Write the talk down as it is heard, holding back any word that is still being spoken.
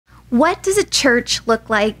What does a church look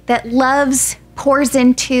like that loves, pours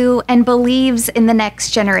into, and believes in the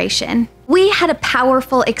next generation? We had a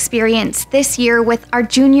powerful experience this year with our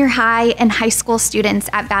junior high and high school students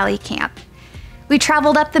at Valley Camp. We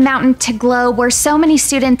traveled up the mountain to Globe, where so many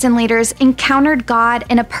students and leaders encountered God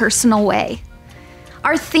in a personal way.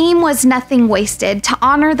 Our theme was Nothing Wasted, to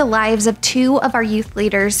honor the lives of two of our youth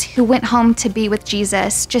leaders who went home to be with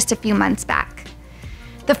Jesus just a few months back.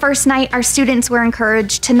 The first night, our students were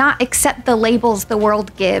encouraged to not accept the labels the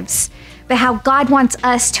world gives, but how God wants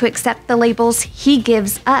us to accept the labels He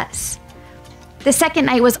gives us. The second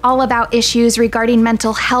night was all about issues regarding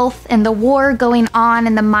mental health and the war going on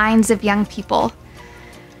in the minds of young people.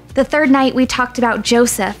 The third night, we talked about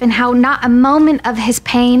Joseph and how not a moment of his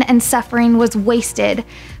pain and suffering was wasted,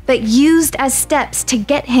 but used as steps to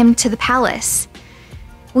get him to the palace.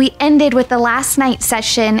 We ended with the last night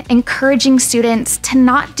session encouraging students to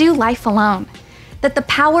not do life alone, that the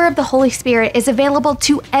power of the Holy Spirit is available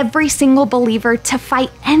to every single believer to fight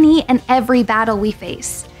any and every battle we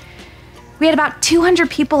face. We had about 200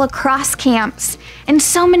 people across camps and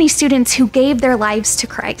so many students who gave their lives to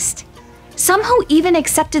Christ. Some who even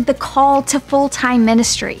accepted the call to full-time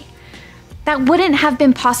ministry. That wouldn't have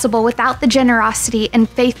been possible without the generosity and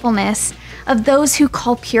faithfulness of those who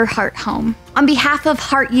call Pure Heart home. On behalf of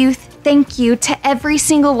Heart Youth, thank you to every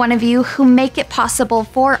single one of you who make it possible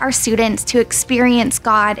for our students to experience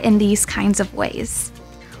God in these kinds of ways.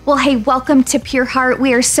 Well, hey, welcome to Pure Heart.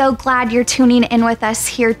 We are so glad you're tuning in with us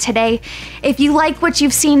here today. If you like what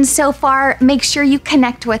you've seen so far, make sure you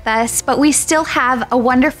connect with us, but we still have a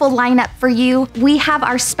wonderful lineup for you. We have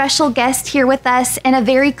our special guest here with us and a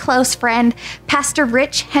very close friend, Pastor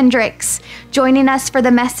Rich Hendricks, joining us for the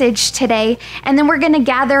message today. And then we're going to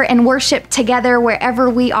gather and worship together wherever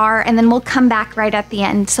we are, and then we'll come back right at the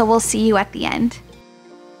end. So we'll see you at the end.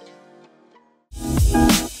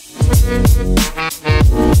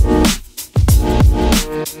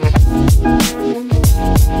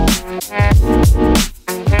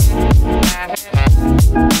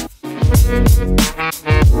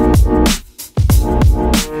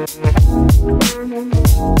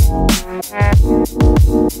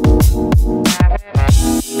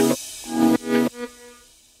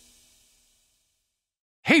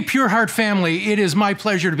 Hey, Pure Heart family, it is my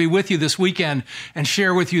pleasure to be with you this weekend and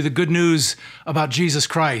share with you the good news about Jesus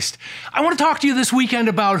Christ. I want to talk to you this weekend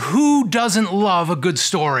about who doesn't love a good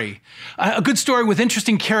story with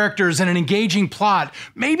interesting characters and an engaging plot,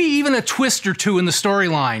 maybe even a twist or two in the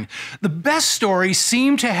storyline. The best stories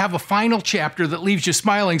seem to have a final chapter that leaves you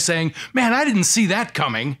smiling, saying, man, I didn't see that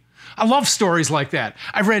coming. I love stories like that.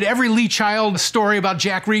 I've read every Lee Child story about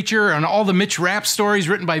Jack Reacher and all the Mitch Rapp stories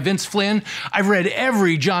written by Vince Flynn. I've read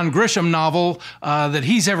every John Grisham novel that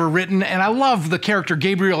he's ever written, and I love the character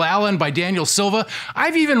Gabriel Allen by Daniel Silva.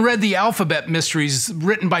 I've even read the Alphabet Mysteries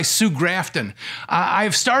written by Sue Grafton.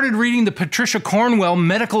 I've started reading the Patricia Cornwell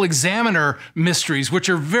Medical Examiner mysteries, which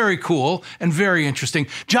are very cool and very interesting.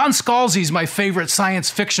 John Scalzi's my favorite science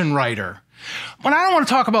fiction writer. But I don't want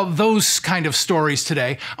to talk about those kind of stories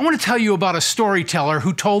today. I want to tell you about a storyteller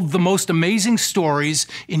who told the most amazing stories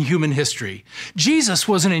in human history. Jesus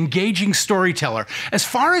was an engaging storyteller. As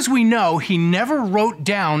far as we know, he never wrote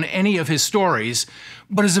down any of his stories,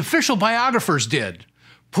 but his official biographers did,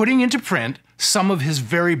 putting into print some of his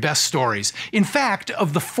very best stories. In fact,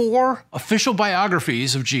 of the 4 official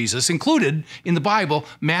biographies of Jesus included in the Bible,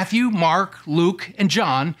 Matthew, Mark, Luke, and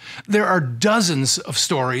John, there are dozens of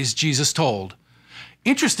stories Jesus told.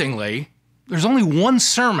 Interestingly, there's only one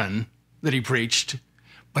sermon that he preached,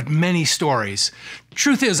 but many stories.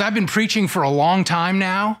 Truth is, I've been preaching for a long time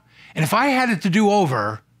now, and if I had it to do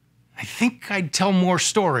over, I think I'd tell more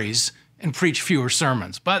stories and preach fewer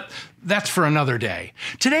sermons, but that's for another day.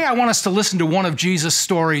 Today, I want us to listen to one of Jesus'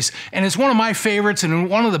 stories, and it's one of my favorites and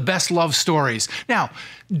one of the best loved stories. Now,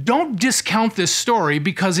 don't discount this story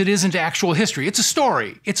because it isn't actual history. It's a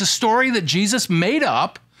story. It's a story that Jesus made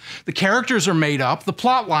up. The characters are made up. The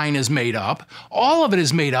plot line is made up. All of it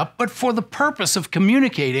is made up, but for the purpose of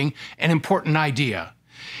communicating an important idea.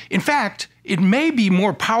 In fact, it may be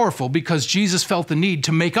more powerful because Jesus felt the need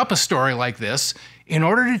to make up a story like this in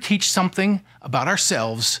order to teach something about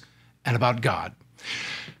ourselves and about God.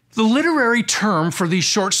 The literary term for these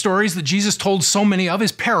short stories that Jesus told so many of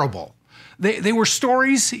is parable. They were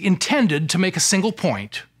stories intended to make a single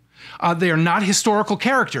point. They are not historical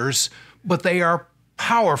characters, but they are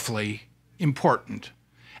powerfully important.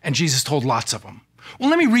 And Jesus told lots of them. Well,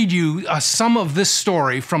 let me read you some of this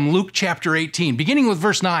story from Luke chapter 18, beginning with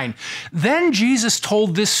verse 9. Then Jesus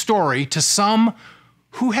told this story to some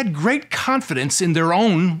who had great confidence in their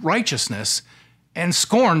own righteousness and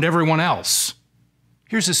scorned everyone else.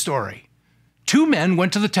 Here's his story. 2 men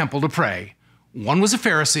went to the temple to pray. One was a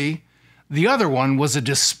Pharisee. The other one was a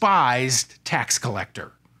despised tax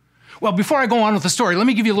collector. Well, before I go on with the story, let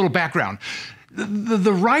me give you a little background.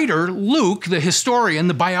 The writer, Luke, the historian,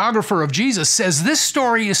 the biographer of Jesus, says this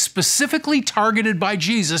story is specifically targeted by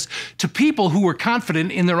Jesus to people who were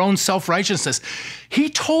confident in their own self-righteousness. He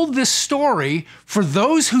told this story for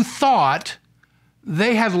those who thought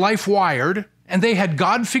they had life wired and they had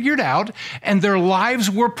God figured out and their lives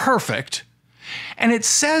were perfect. And it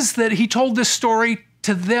says that he told this story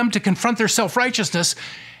to them to confront their self-righteousness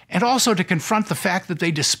and also to confront the fact that they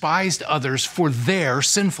despised others for their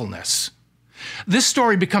sinfulness. This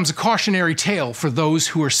story becomes a cautionary tale for those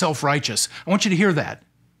who are self-righteous. I want you to hear that.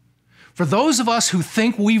 For those of us who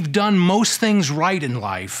think we've done most things right in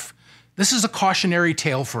life, this is a cautionary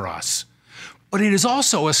tale for us. But it is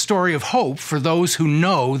also a story of hope for those who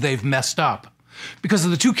know they've messed up. Because of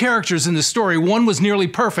the 2 characters in this story, one was nearly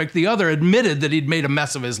perfect, the other admitted that he'd made a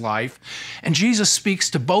mess of his life, and Jesus speaks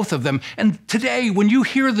to both of them. And today, when you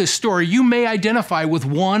hear this story, you may identify with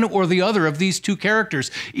one or the other of these 2 characters,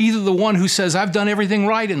 either the one who says, I've done everything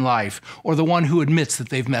right in life, or the one who admits that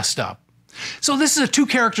they've messed up. So this is a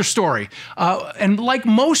 2-character story, and like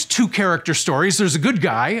most 2-character stories, there's a good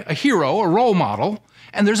guy, a hero, a role model,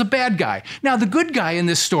 and there's a bad guy. Now, the good guy in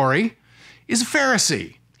this story is a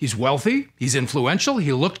Pharisee. He's wealthy, he's influential,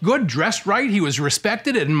 he looked good, dressed right, he was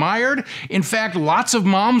respected, admired. In fact, lots of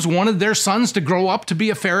moms wanted their sons to grow up to be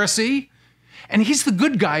a Pharisee. And he's the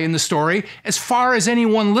good guy in the story as far as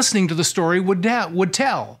anyone listening to the story would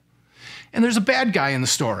tell. And there's a bad guy in the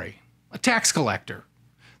story, a tax collector,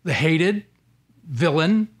 the hated,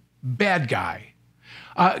 villain, bad guy.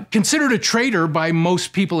 Considered a traitor by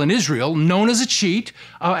most people in Israel, known as a cheat,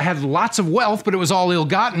 had lots of wealth, but it was all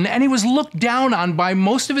ill-gotten, and he was looked down on by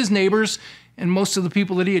most of his neighbors and most of the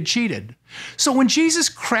people that he had cheated. So when Jesus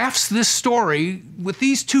crafts this story with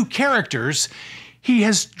these 2 characters, he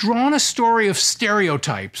has drawn a story of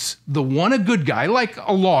stereotypes. The one a good guy, like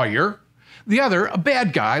a lawyer, the other a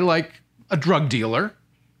bad guy, like a drug dealer.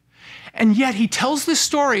 And yet he tells this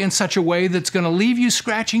story in such a way that's going to leave you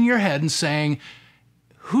scratching your head and saying,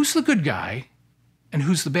 who's the good guy and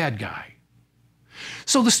who's the bad guy?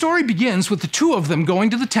 So the story begins with the 2 of them going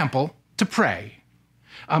to the temple to pray.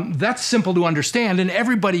 That's simple to understand, and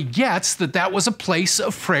everybody gets that that was a place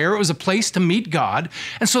of prayer. It was a place to meet God.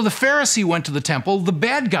 And so the Pharisee went to the temple, the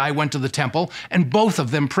bad guy went to the temple, and both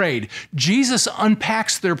of them prayed. Jesus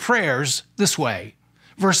unpacks their prayers this way.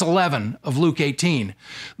 Verse 11 of Luke 18.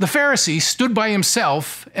 The Pharisee stood by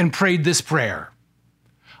himself and prayed this prayer.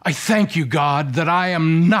 I thank you, God, that I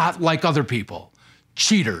am not like other people,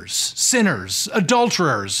 cheaters, sinners,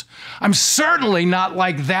 adulterers. I'm certainly not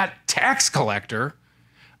like that tax collector.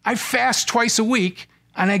 I fast twice a week,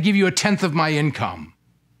 and I give you 1/10 of my income.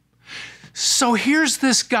 So here's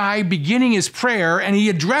this guy beginning his prayer, and he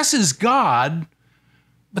addresses God,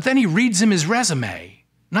 but then he reads him his resume.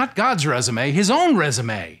 Not God's resume, his own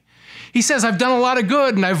resume. He says, I've done a lot of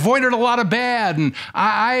good and I've avoided a lot of bad, and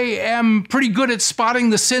I am pretty good at spotting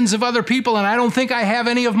the sins of other people, and I don't think I have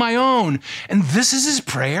any of my own. And this is his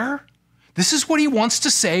prayer? This is what he wants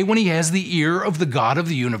to say when he has the ear of the God of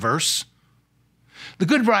the universe? The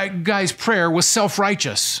good guy's prayer was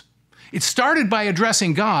self-righteous. It started by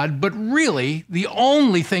addressing God, but really the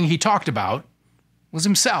only thing he talked about was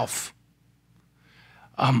himself.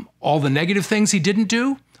 All the negative things he didn't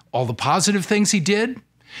do, all the positive things he did.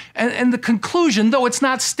 And the conclusion, though it's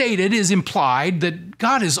not stated, is implied that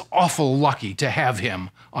God is awful lucky to have him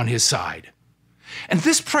on his side. And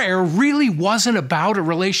this prayer really wasn't about a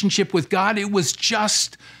relationship with God. It was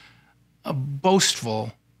just a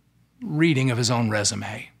boastful reading of his own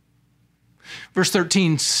resume. Verse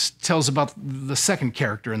 13 tells about the second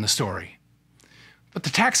character in the story. But the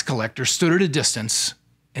tax collector stood at a distance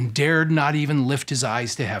and dared not even lift his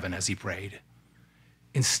eyes to heaven as he prayed.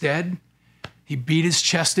 Instead, he beat his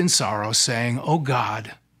chest in sorrow, saying, "O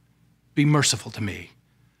God, be merciful to me,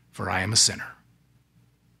 for I am a sinner."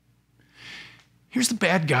 Here's the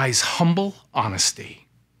bad guy's humble honesty.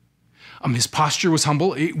 His posture was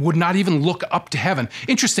humble. It would not even look up to heaven.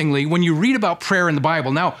 Interestingly, when you read about prayer in the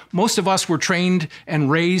Bible, now, most of us were trained and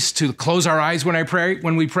raised to close our eyes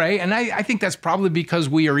when we pray, and I think that's probably because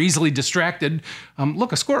we are easily distracted.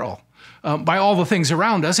 Look, a squirrel. By all the things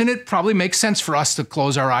around us, and it probably makes sense for us to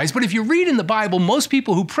close our eyes. But if you read in the Bible, most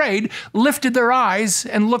people who prayed lifted their eyes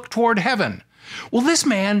and looked toward heaven. Well, this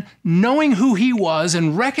man, knowing who he was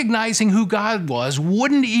and recognizing who God was,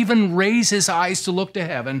 wouldn't even raise his eyes to look to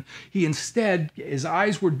heaven. He instead, his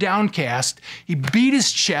eyes were downcast. He beat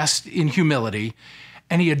his chest in humility,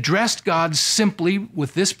 and he addressed God simply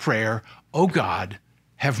with this prayer, "O God,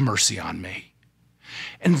 have mercy on me.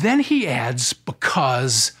 And then he adds,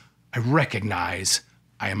 because I recognize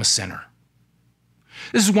I am a sinner.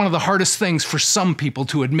 This is one of the hardest things for some people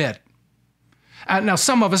to admit. Now,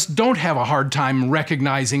 some of us don't have a hard time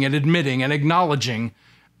recognizing and admitting and acknowledging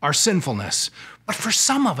our sinfulness. But for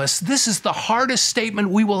some of us, this is the hardest statement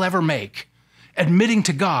we will ever make, admitting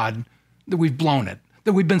to God that we've blown it,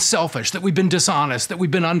 that we've been selfish, that we've been dishonest, that we've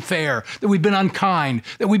been unfair, that we've been unkind,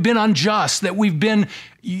 that we've been unjust, that we've been,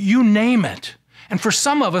 you name it. And for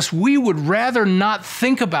some of us, we would rather not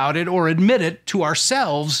think about it or admit it to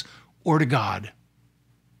ourselves or to God.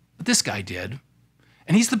 But this guy did.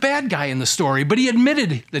 And he's the bad guy in the story, but he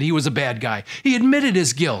admitted that he was a bad guy. He admitted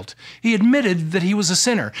his guilt. He admitted that he was a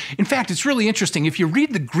sinner. In fact, it's really interesting. If you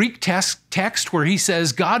read the Greek text where he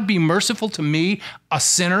says, God be merciful to me, a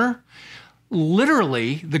sinner,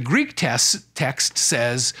 literally, the Greek text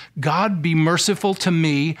says, God be merciful to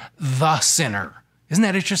me, the sinner. Isn't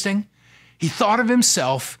that interesting? He thought of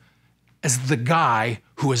himself as the guy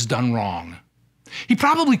who has done wrong. He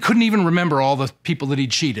probably couldn't even remember all the people that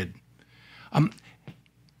he'd cheated.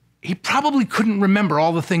 He probably couldn't remember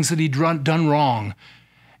all the things that he'd done wrong.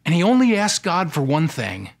 And he only asked God for one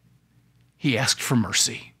thing. He asked for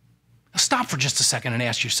mercy. Now stop for just a second and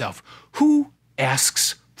ask yourself, who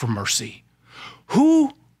asks for mercy?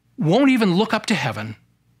 Who won't even look up to heaven,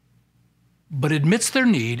 but admits their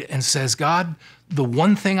need and says, God, the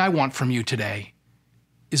one thing I want from you today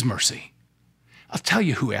is mercy. I'll tell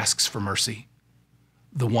you who asks for mercy.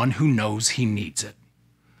 The one who knows he needs it.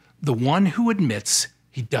 The one who admits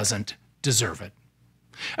he doesn't deserve it.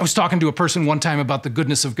 I was talking to a person one time about the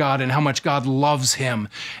goodness of God and how much God loves him.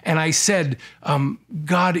 And I said,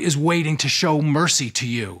 God is waiting to show mercy to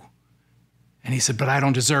you. And he said, but I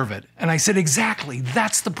don't deserve it. And I said, exactly,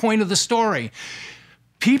 that's the point of the story.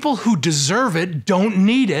 People who deserve it don't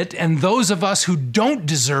need it, and those of us who don't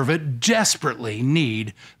deserve it desperately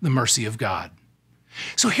need the mercy of God.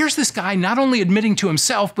 So here's this guy not only admitting to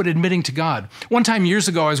himself, but admitting to God. One time years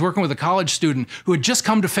ago, I was working with a college student who had just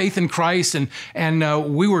come to faith in Christ,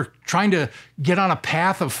 and we were trying to get on a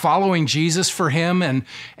path of following Jesus for him.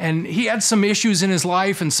 And he had some issues in his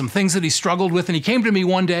life and some things that he struggled with. And he came to me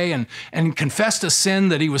one day and confessed a sin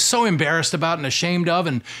that he was so embarrassed about and ashamed of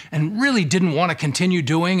and really didn't want to continue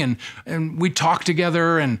doing. And we talked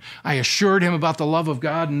together, and I assured him about the love of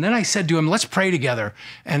God. And then I said to him, let's pray together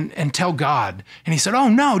and tell God. And he said, oh,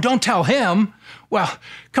 no, don't tell him. Well,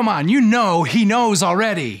 come on, you know he knows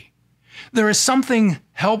already. There is something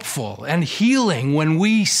helpful and healing when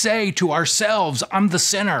we say to ourselves, I'm the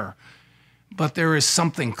sinner. But there is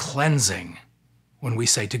something cleansing when we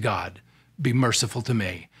say to God, be merciful to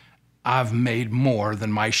me. I've made more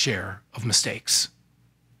than my share of mistakes.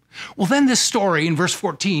 Well, then this story in verse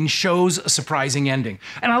 14 shows a surprising ending.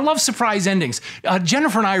 And I love surprise endings.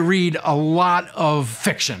 Jennifer and I read a lot of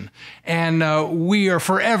fiction, and we are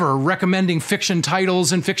forever recommending fiction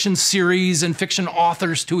titles and fiction series and fiction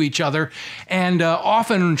authors to each other. And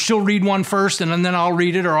often she'll read one first, and then I'll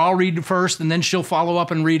read it, or I'll read it first, and then she'll follow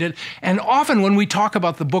up and read it. And often when we talk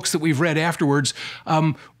about the books that we've read afterwards,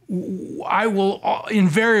 I will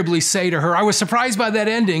invariably say to her, I was surprised by that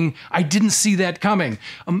ending. I didn't see that coming.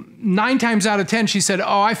 9 times out of 10, she said,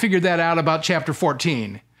 oh, I figured that out about chapter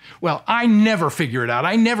 14. Well, I never figure it out.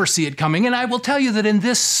 I never see it coming. And I will tell you that in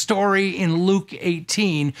this story in Luke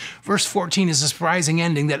 18, verse 14 is a surprising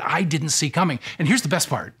ending that I didn't see coming. And here's the best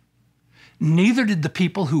part. Neither did the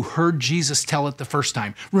people who heard Jesus tell it the first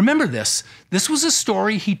time. Remember this. This was a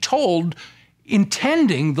story he told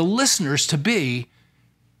intending the listeners to be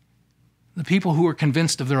the people who are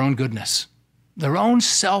convinced of their own goodness, their own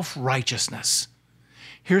self-righteousness.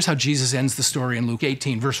 Here's how Jesus ends the story in Luke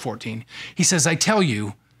 18, verse 14. He says, I tell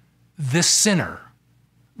you, this sinner,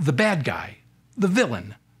 the bad guy, the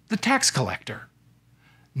villain, the tax collector,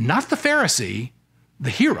 not the Pharisee, the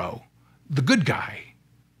hero, the good guy.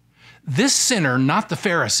 This sinner, not the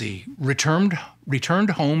Pharisee,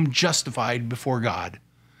 returned home justified before God.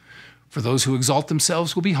 For those who exalt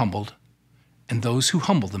themselves will be humbled, and those who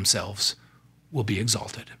humble themselves will be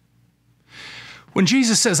exalted. When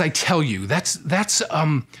Jesus says, I tell you, that's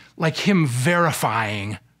like him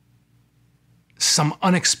verifying some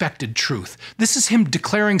unexpected truth. This is him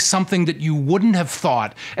declaring something that you wouldn't have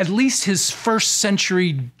thought. At least his first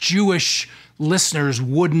century Jewish listeners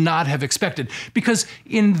would not have expected. Because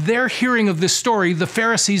in their hearing of this story, the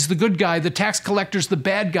Pharisees, the good guy, the tax collectors, the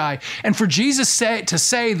bad guy, and for Jesus to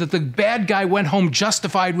say that the bad guy went home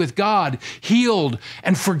justified with God, healed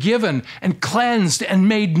and forgiven and cleansed and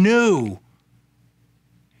made new,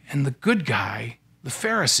 and the good guy, the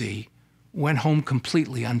Pharisee, went home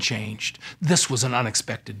completely unchanged. This was an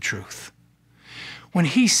unexpected truth. When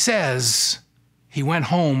he says he went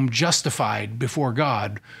home justified before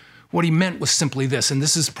God, what he meant was simply this, and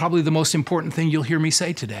this is probably the most important thing you'll hear me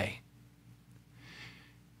say today.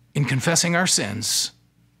 In confessing our sins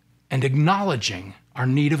and acknowledging our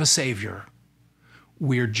need of a Savior,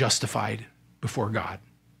 we are justified before God.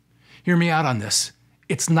 Hear me out on this.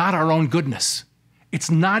 It's not our own goodness. It's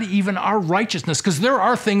not even our righteousness, because there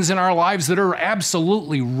are things in our lives that are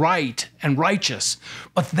absolutely right and righteous,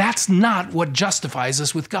 but that's not what justifies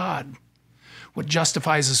us with God. What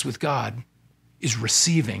justifies us with God is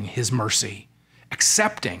receiving his mercy,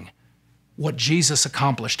 accepting what Jesus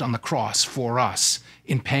accomplished on the cross for us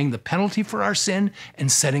in paying the penalty for our sin and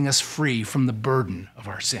setting us free from the burden of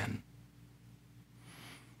our sin.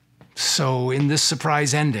 So in this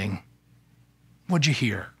surprise ending, what'd you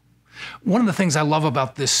hear? One of the things I love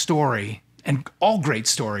about this story, and all great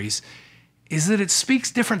stories, is that it speaks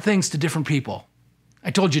different things to different people. I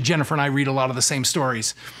told you Jennifer and I read a lot of the same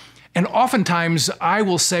stories. And oftentimes I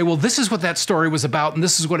will say, well, this is what that story was about, and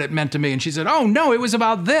this is what it meant to me. And she said, oh, no, it was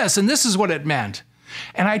about this, and this is what it meant.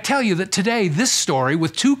 And I tell you that today, this story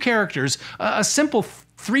with two characters, a simple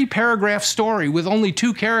 3-paragraph story with only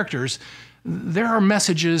 2 characters, there are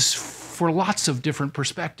messages for lots of different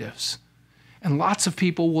perspectives. And lots of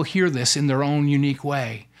people will hear this in their own unique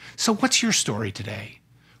way. So what's your story today?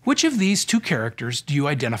 Which of these 2 characters do you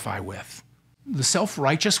identify with? The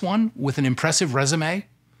self-righteous one with an impressive resume?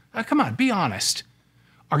 Come on, be honest.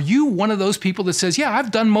 Are you one of those people that says, yeah,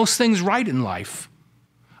 I've done most things right in life.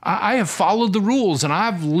 I have followed the rules and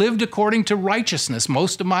I've lived according to righteousness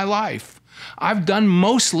most of my life. I've done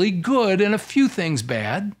mostly good and a few things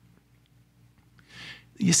bad.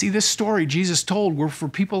 You see, this story Jesus told were for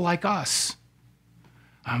people like us.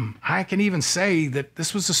 I can even say that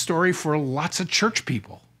this was a story for lots of church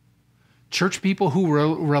people who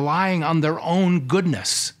were relying on their own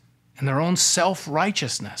goodness and their own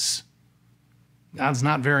self-righteousness. God's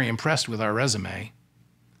not very impressed with our resume,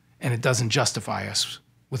 and it doesn't justify us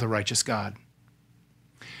with a righteous God.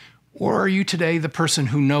 Or are you today the person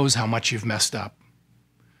who knows how much you've messed up?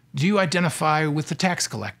 Do you identify with the tax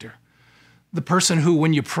collector? The person who,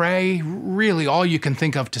 when you pray, really all you can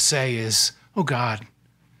think of to say is, oh God,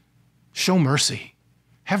 show mercy.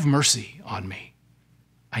 Have mercy on me.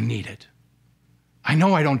 I need it. I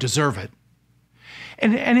know I don't deserve it.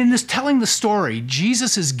 And in this telling the story,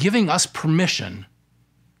 Jesus is giving us permission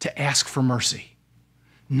to ask for mercy.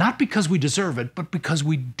 Not because we deserve it, but because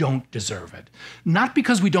we don't deserve it. Not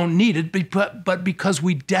because we don't need it, but because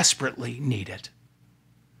we desperately need it.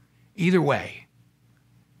 Either way,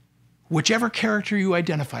 whichever character you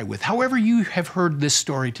identify with, however you have heard this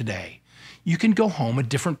story today, you can go home a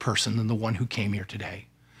different person than the one who came here today,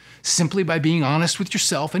 simply by being honest with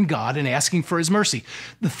yourself and God and asking for his mercy,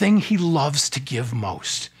 the thing he loves to give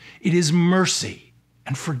most. It is mercy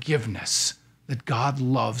and forgiveness that God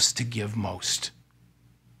loves to give most.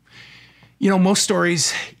 You know, most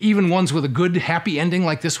stories, even ones with a good, happy ending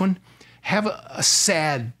like this one, have a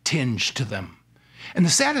sad tinge to them. And the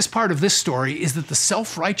saddest part of this story is that the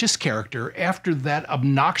self-righteous character, after that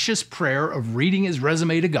obnoxious prayer of reading his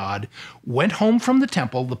resume to God, went home from the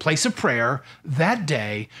temple, the place of prayer, that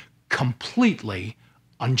day, completely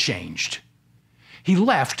unchanged. He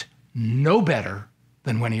left no better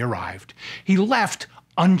than when he arrived. He left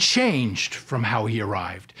unchanged from how he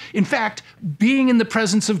arrived. In fact, being in the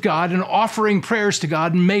presence of God and offering prayers to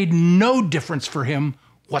God made no difference for him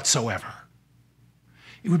whatsoever.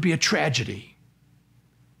 It would be a tragedy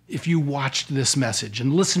if you watched this message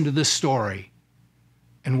and listened to this story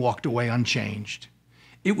and walked away unchanged.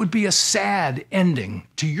 It would be a sad ending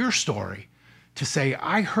to your story to say,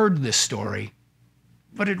 I heard this story,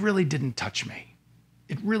 but it really didn't touch me.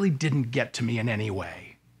 It really didn't get to me in any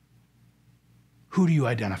way. Who do you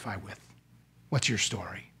identify with? What's your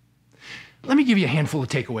story? Let me give you a handful of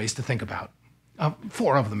takeaways to think about.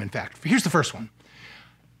 4 of them, in fact. Here's the first one.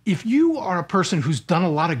 If you are a person who's done a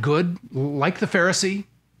lot of good, like the Pharisee,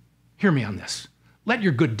 hear me on this. Let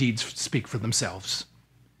your good deeds speak for themselves.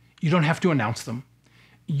 You don't have to announce them.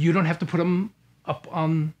 You don't have to put them up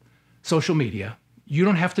on social media. You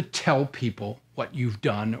don't have to tell people what you've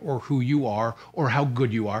done or who you are or how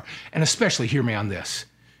good you are. And especially, hear me on this.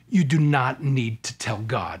 You do not need to tell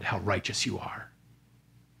God how righteous you are.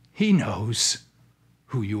 He knows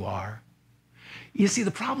who you are. You see,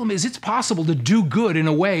 the problem is it's possible to do good in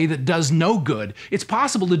a way that does no good. It's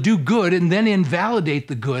possible to do good and then invalidate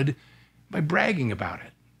the good by bragging about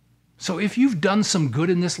it. So if you've done some good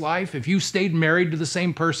in this life, if you've stayed married to the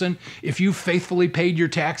same person, if you've faithfully paid your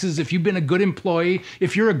taxes, if you've been a good employee,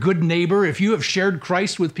 if you're a good neighbor, if you have shared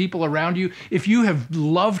Christ with people around you, if you have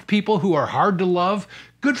loved people who are hard to love,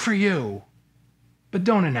 good for you. but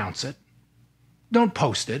don't announce it. Don't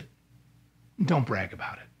post it. Don't brag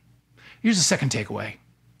about it. Here's the second takeaway.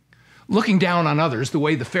 Looking down on others the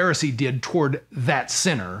way the Pharisee did toward that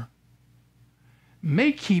sinner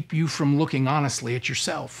may keep you from looking honestly at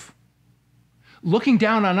yourself. Looking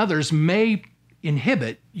down on others may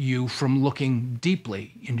inhibit you from looking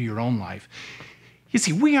deeply into your own life. You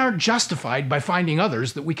see, we aren't justified by finding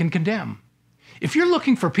others that we can condemn. If you're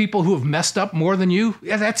looking for people who have messed up more than you,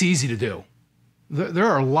 yeah, that's easy to do. There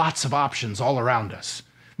are lots of options all around us.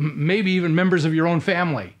 Maybe even members of your own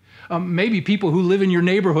family. Maybe people who live in your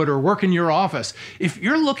neighborhood or work in your office. If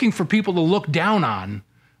you're looking for people to look down on,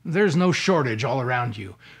 there's no shortage all around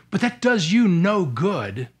you. But that does you no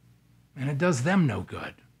good, and it does them no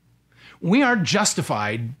good. We aren't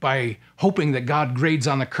justified by hoping that God grades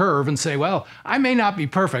on the curve and say, well, I may not be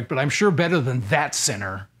perfect, but I'm sure better than that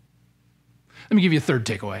sinner. Let me give you a third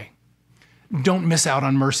takeaway. Don't miss out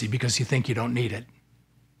on mercy because you think you don't need it.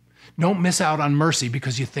 Don't miss out on mercy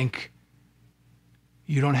because you think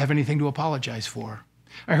you don't have anything to apologize for.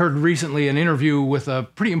 I heard recently an interview with a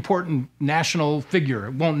pretty important national figure. I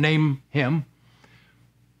won't name him.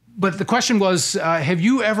 But the question was, have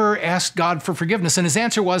you ever asked God for forgiveness? And his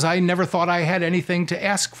answer was, I never thought I had anything to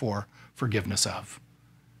ask for forgiveness of.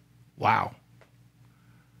 Wow.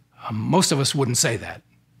 Most of us wouldn't say that.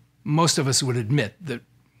 Most of us would admit that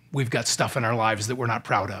we've got stuff in our lives that we're not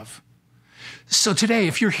proud of. So today,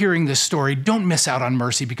 if you're hearing this story, don't miss out on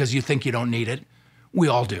mercy because you think you don't need it. We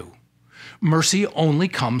all do. Mercy only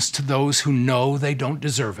comes to those who know they don't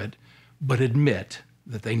deserve it, but admit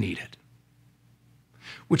that they need it.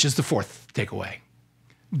 Which is the fourth takeaway.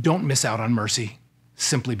 Don't miss out on mercy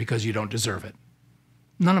simply because you don't deserve it.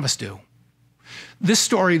 None of us do. This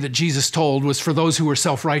story that Jesus told was for those who were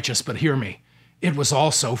self-righteous, but hear me, it was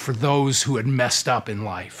also for those who had messed up in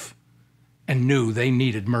life and knew they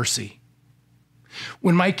needed mercy.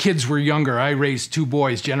 When my kids were younger, I raised two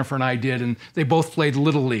boys, Jennifer and I did, and they both played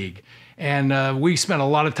Little League. And we spent a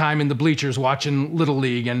lot of time in the bleachers watching Little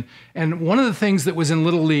League. And one of the things that was in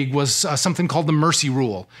Little League was something called the mercy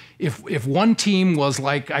rule. If one team was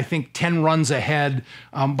like, I think, 10 runs ahead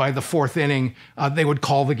by the fourth inning, they would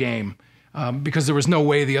call the game because there was no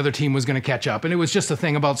way the other team was going to catch up. And it was just a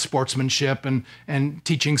thing about sportsmanship and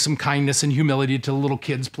teaching some kindness and humility to little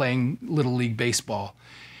kids playing Little League baseball.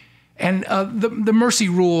 And the mercy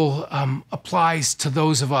rule applies to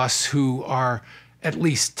those of us who are at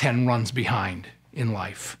least 10 runs behind in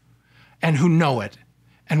life and who know it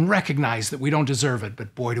and recognize that we don't deserve it,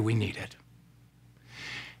 but boy, do we need it.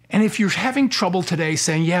 And if you're having trouble today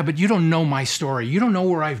saying, yeah, but you don't know my story, you don't know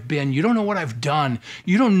where I've been, you don't know what I've done,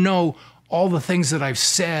 you don't know all the things that I've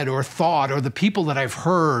said or thought or the people that I've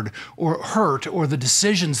heard or hurt or the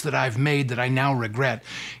decisions that I've made that I now regret,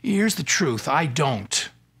 here's the truth, I don't.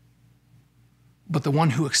 But the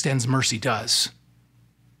one who extends mercy does.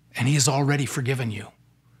 And he has already forgiven you.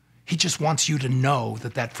 He just wants you to know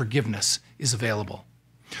that that forgiveness is available.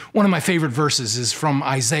 One of my favorite verses is from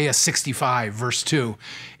Isaiah 65, verse 2.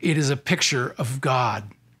 It is a picture of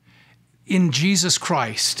God. In Jesus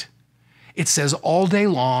Christ, it says, all day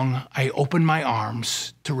long, I open my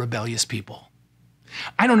arms to rebellious people.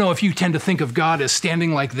 I don't know if you tend to think of God as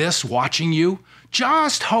standing like this, watching you,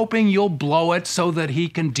 just hoping you'll blow it so that he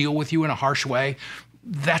can deal with you in a harsh way.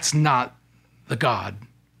 That's not the God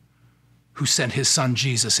who sent his son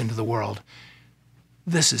Jesus into the world.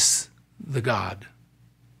 This is the God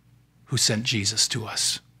who sent Jesus to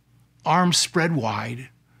us. Arms spread wide,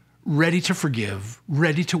 ready to forgive,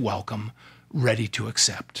 ready to welcome, ready to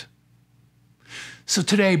accept. So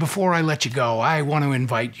today, before I let you go, I want to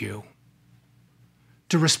invite you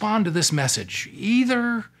to respond to this message,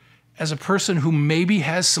 either as a person who maybe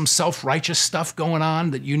has some self-righteous stuff going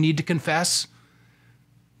on that you need to confess.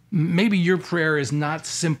 Maybe your prayer is not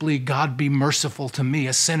simply, God be merciful to me,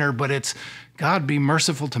 a sinner, but it's, God be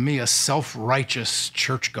merciful to me, a self-righteous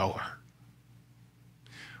churchgoer.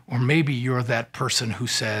 Or maybe you're that person who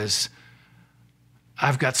says,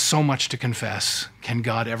 I've got so much to confess. Can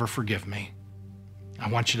God ever forgive me? I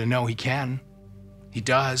want you to know he can. He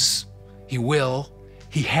does. He will.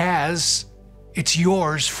 He has. It's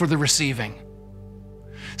yours for the receiving.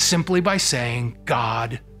 Simply by saying,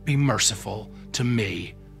 God be merciful to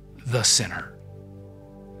me, the sinner.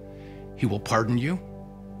 He will pardon you.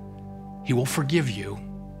 He will forgive you.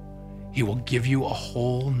 He will give you a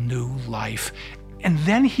whole new life. And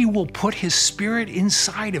then he will put his spirit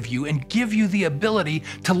inside of you and give you the ability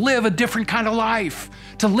to live a different kind of life,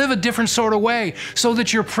 to live a different sort of way, so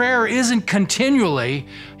that your prayer isn't continually,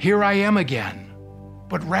 here I am again,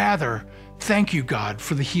 but rather, thank you, God,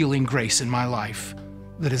 for the healing grace in my life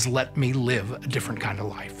that has let me live a different kind of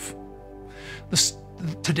life.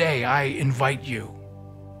 today I invite you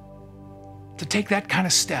to take that kind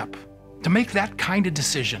of step, to make that kind of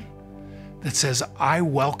decision that says, I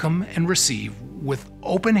welcome and receive with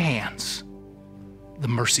open hands the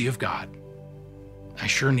mercy of God. I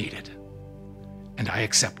sure need it, and I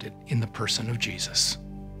accept it in the person of Jesus.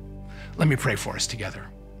 Let me pray for us together.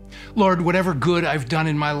 Lord, whatever good I've done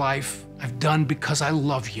in my life, I've done because I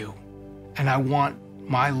love you, and I want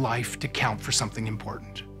my life to count for something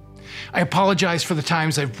important. I apologize for the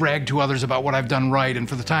times I've bragged to others about what I've done right, and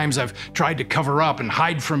for the times I've tried to cover up and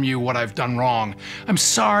hide from you what I've done wrong. I'm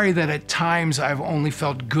sorry that at times I've only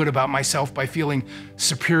felt good about myself by feeling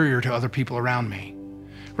superior to other people around me.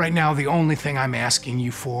 Right now, the only thing I'm asking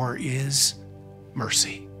you for is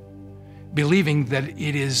mercy, believing that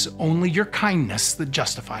it is only your kindness that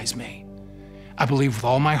justifies me. I believe with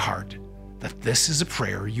all my heart that this is a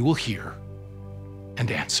prayer you will hear and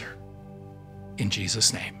answer. In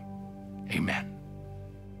Jesus' name, amen.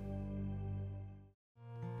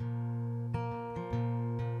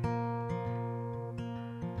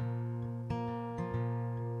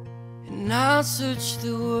 And I searched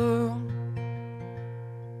the world,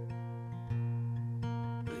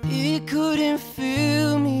 but it couldn't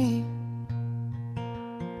fill me.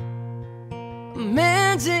 A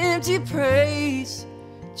man's empty praise,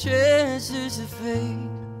 treasures of faith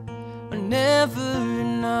are never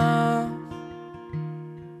enough.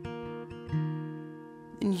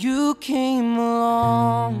 And you came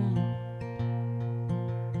along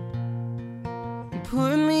and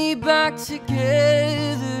put me back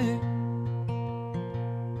together,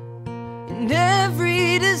 and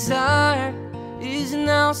every desire is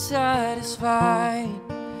now satisfied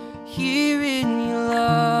here in your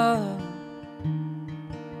love.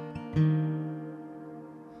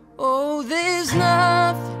 Oh, there's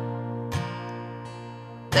nothing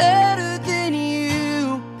better than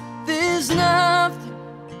you. There's nothing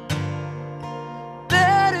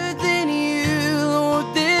better than you. Lord,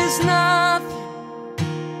 there's nothing,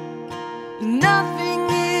 nothing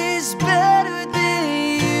is better than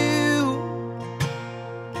you.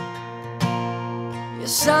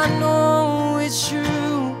 Yes, I know it's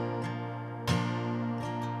true,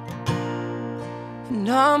 and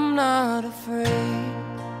I'm not afraid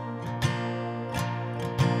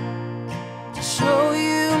to show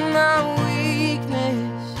you my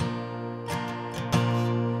weakness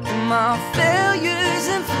and my failures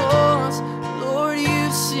and flaws. Lord,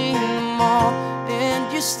 you've seen them all,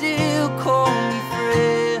 and you still call me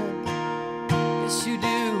friend. Yes, you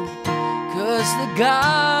do, 'cause the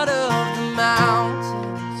God of the mountains,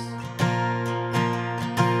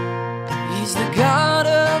 He's the God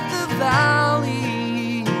of the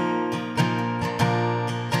valley,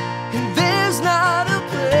 and there's not a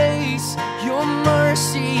place your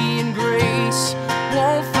mercy and grace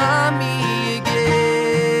won't find me again.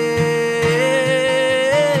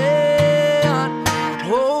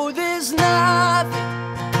 Oh, there's nothing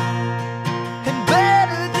and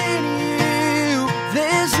better than you.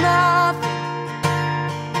 There's nothing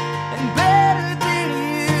and better than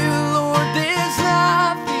you, Lord. There's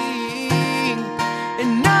nothing,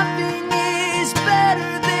 and nothing is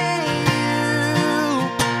better than you.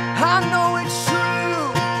 I know it's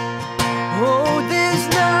true. Oh, there's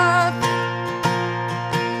nothing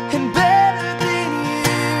and better than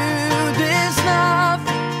you. There's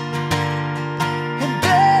nothing and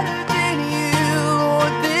better than you,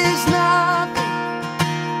 Lord. There's nothing,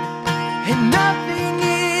 and nothing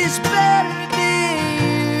is better than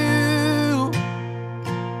you.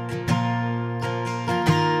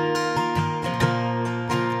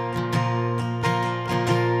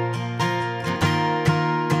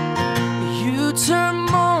 You turn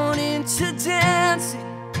mourning to dancing.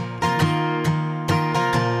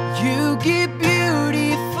 You give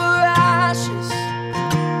beauty for ashes.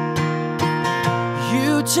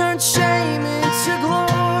 You turn shame into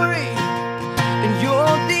glory, and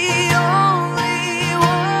you're the only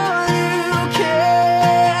one who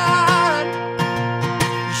can.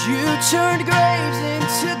 You turned graves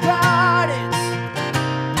into gardens.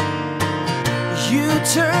 You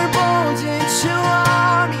turn bones into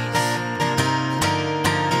armies.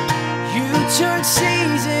 You turn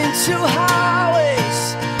seas into highways,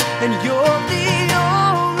 and you're the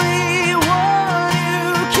only one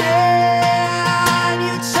who can.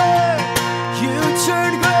 You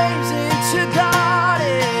turn graves into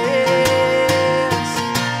gardens.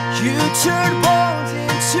 You turn bones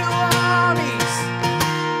into armies.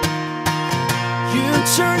 You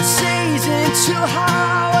turn seas into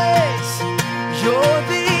highways. You're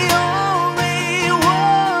the only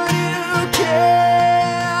one who can.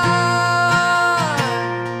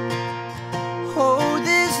 Oh,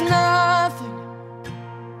 there's nothing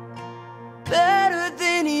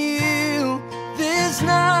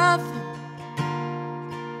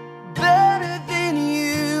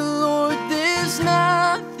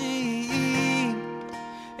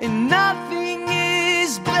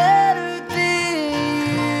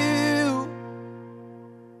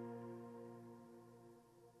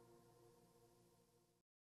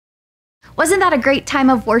Wasn't that a great time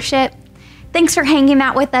of worship? Thanks for hanging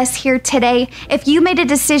out with us here today. If you made a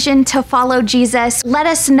decision to follow Jesus, let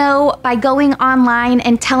us know by going online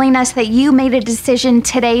and telling us that you made a decision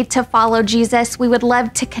today to follow Jesus. We would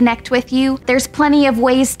love to connect with you. There's plenty of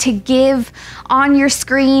ways to give on your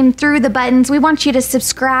screen through the buttons. We want you to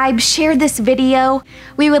subscribe, share this video.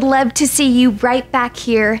 We would love to see you right back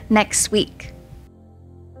here next week.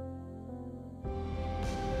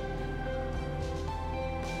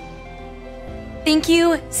 Thank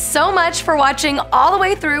you so much for watching all the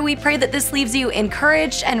way through. We pray that this leaves you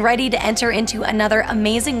encouraged and ready to enter into another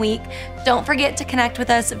amazing week. Don't forget to connect with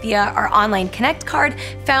us via our online Connect card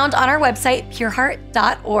found on our website,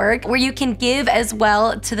 pureheart.org, where you can give as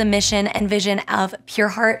well to the mission and vision of Pure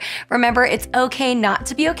Heart. Remember, it's okay not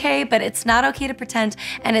to be okay, but it's not okay to pretend,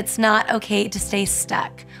 and it's not okay to stay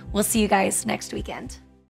stuck. We'll see you guys next weekend.